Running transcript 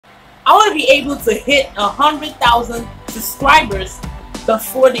I want to be able to hit 100,000 subscribers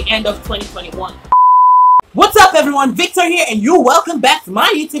before the end of 2021. What's up everyone, Victor here and you're welcome back to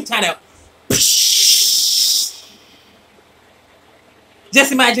my YouTube channel.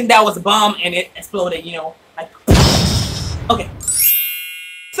 Just imagine that was a bomb and it exploded, you know, like. Okay.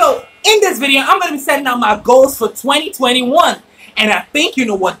 So in this video, I'm going to be setting out my goals for 2021. And I think you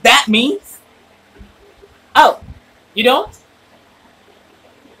know what that means. Oh, you don't?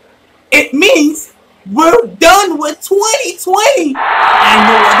 It means we're done with 2020. And you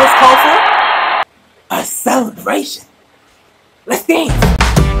know what this calls for? A celebration. Let's dance.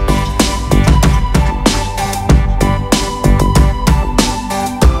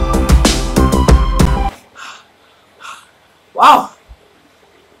 Wow.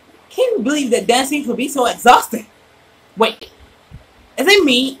 Can't you believe that dancing could be so exhausting? Wait, is it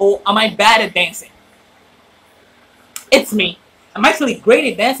me or am I bad at dancing? It's me. I'm actually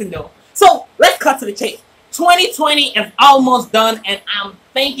great at dancing though. So let's cut to the chase. 2020 is almost done and I'm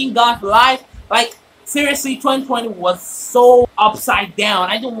thanking God for life. Like seriously, 2020 was so upside down.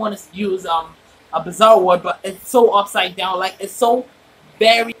 I don't want to use a bizarre word, but it's so upside down. Like it's so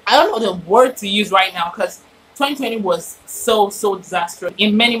very, I don't know the word to use right now because 2020 was so disastrous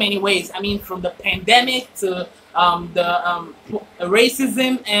in many ways. I mean, from the pandemic to the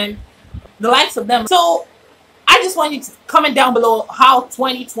racism and the likes of them. So I just want you to comment down below how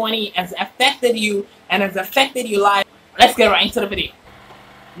 2020 has affected you and has affected your life. Let's get right into the video.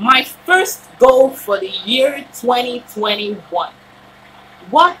 My first goal for the year 2021.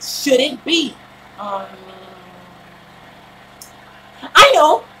 What should it be? I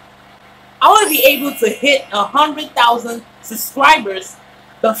know. I want to be able to hit 100,000 subscribers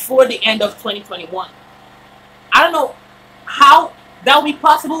before the end of 2021. I don't know how that will be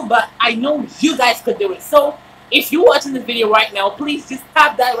possible, but I know you guys could do it. So if you're watching this video right now, please just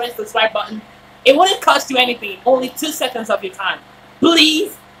tap that red subscribe button. It wouldn't cost you anything, only 2 seconds of your time.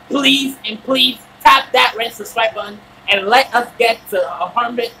 Please tap that red subscribe button and let us get to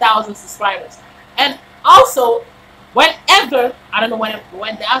 100,000 subscribers. And also, whenever, I don't know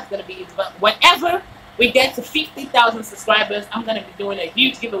when that's going to be, but whenever we get to 50,000 subscribers, I'm going to be doing a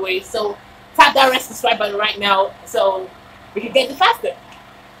huge giveaway. So tap that red subscribe button right now so we can get it faster.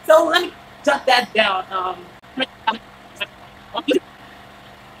 So let me jot that down.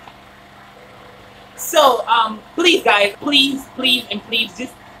 So please guys, please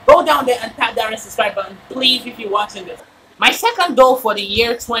just go down there and tap that red subscribe button, please, if you're watching this. My second goal for the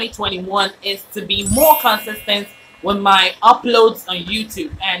year 2021 is to be more consistent with my uploads on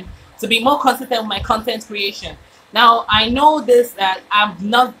YouTube and to be more consistent with my content creation. Now I know this that I've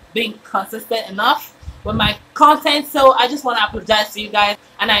not been consistent enough with my content, so I just want to apologize to you guys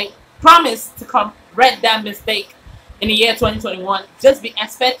and I promise to correct that mistake in the year 2021. Just be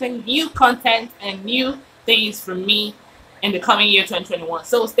expecting new content and new things from me in the coming year 2021,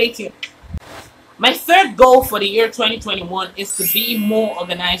 so stay tuned. My third goal for the year 2021 is to be more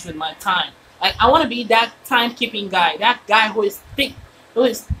organized with my time. Like I want to be that timekeeping guy, that guy who's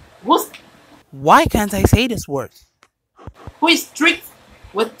why can't I say this word? Who is strict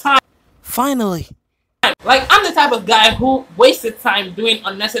with time. Finally. Like I'm the type of guy who wasted time doing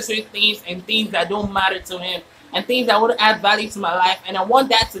unnecessary things and things that don't matter to him and things that would add value to my life, and I want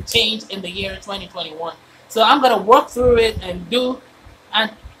that to change in the year 2021. So I'm gonna work through it and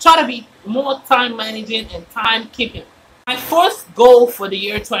try to be more time managing and time keeping. My fourth goal for the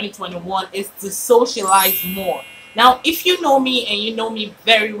year 2021 is to socialize more. Now, if you know me and you know me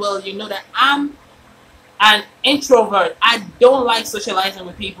very well, you know that I'm an introvert. I don't like socializing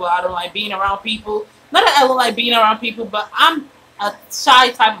with people. I don't like being around people. Not that I don't like being around people, but I'm a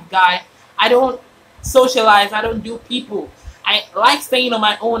shy type of guy. I don't socialize. I don't do people. I like staying on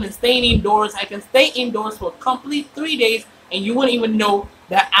my own and staying indoors. I can stay indoors for a complete 3 days and you wouldn't even know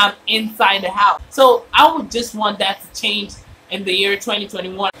that I'm inside the house. So I would just want that to change in the year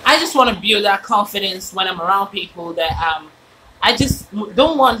 2021. I just want to build that confidence when I'm around people that I just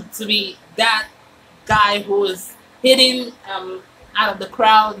don't want to be that guy who is hidden out of the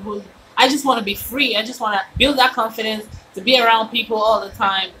crowd. I just want to be free. I just want to build that confidence to be around people all the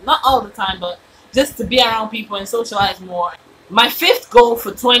time. Not all the time, but just to be around people and socialize more. My fifth goal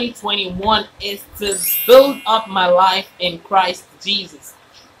for 2021 is to build up my life in Christ Jesus.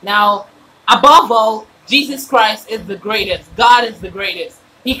 Now, above all, Jesus Christ is the greatest. God is the greatest.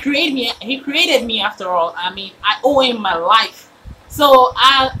 He created me after all. I mean, I owe him my life. So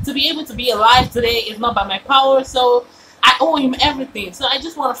to be able to be alive today is not by my power. So I owe him everything. So I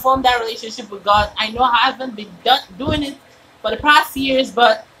just want to form that relationship with God. I know I haven't been doing it for the past years,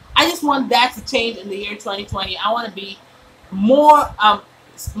 but I just want that to change in the year 2020. I want to be more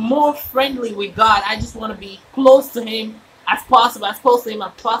more friendly with God. I just want to be close to Him as possible, as close to Him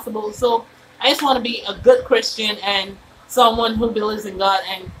as possible. So I just want to be a good Christian and someone who believes in God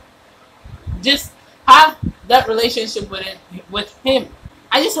and just have that relationship with Him.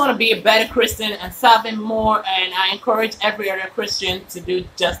 I just want to be a better Christian and serve Him more, and I encourage every other Christian to do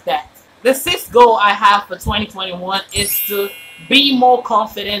just that. The sixth goal I have for 2021 is to be more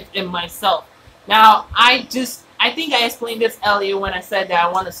confident in myself. Now, I think I explained this earlier when I said that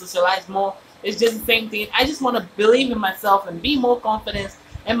I want to socialize more. It's just the same thing. I just want to believe in myself and be more confident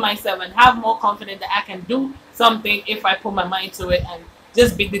in myself and have more confidence that I can do something if I put my mind to it, and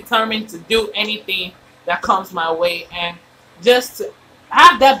just be determined to do anything that comes my way, and just to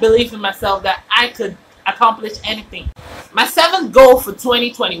have that belief in myself that I could accomplish anything. My seventh goal for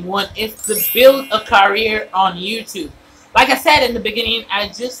 2021 is to build a career on YouTube. Like I said in the beginning, I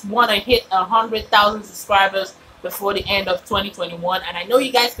just want to hit 100,000 subscribers before the end of 2021, and I know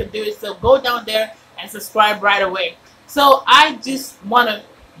you guys could do it, so go down there and subscribe right away. So I just want to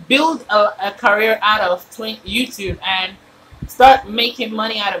build a career out of YouTube and start making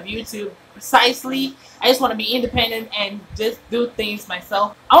money out of YouTube. Precisely, I just want to be independent and just do things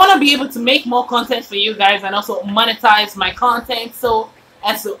myself. I want to be able to make more content for you guys and also monetize my content, so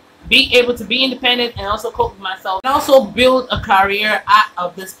as to be able to be independent and also cope with myself and also build a career out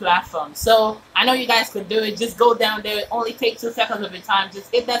of this platform. So I know you guys could do it. Just go down there. It only takes 2 seconds of your time.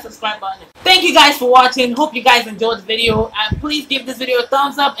 Just hit that subscribe button. Thank you guys for watching. Hope you guys enjoyed the video. Please give this video a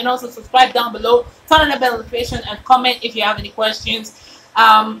thumbs up and also subscribe down below. Turn on the bell notification and comment if you have any questions.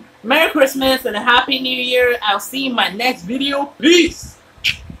 Merry Christmas and a Happy New Year. I'll see you in my next video. Peace.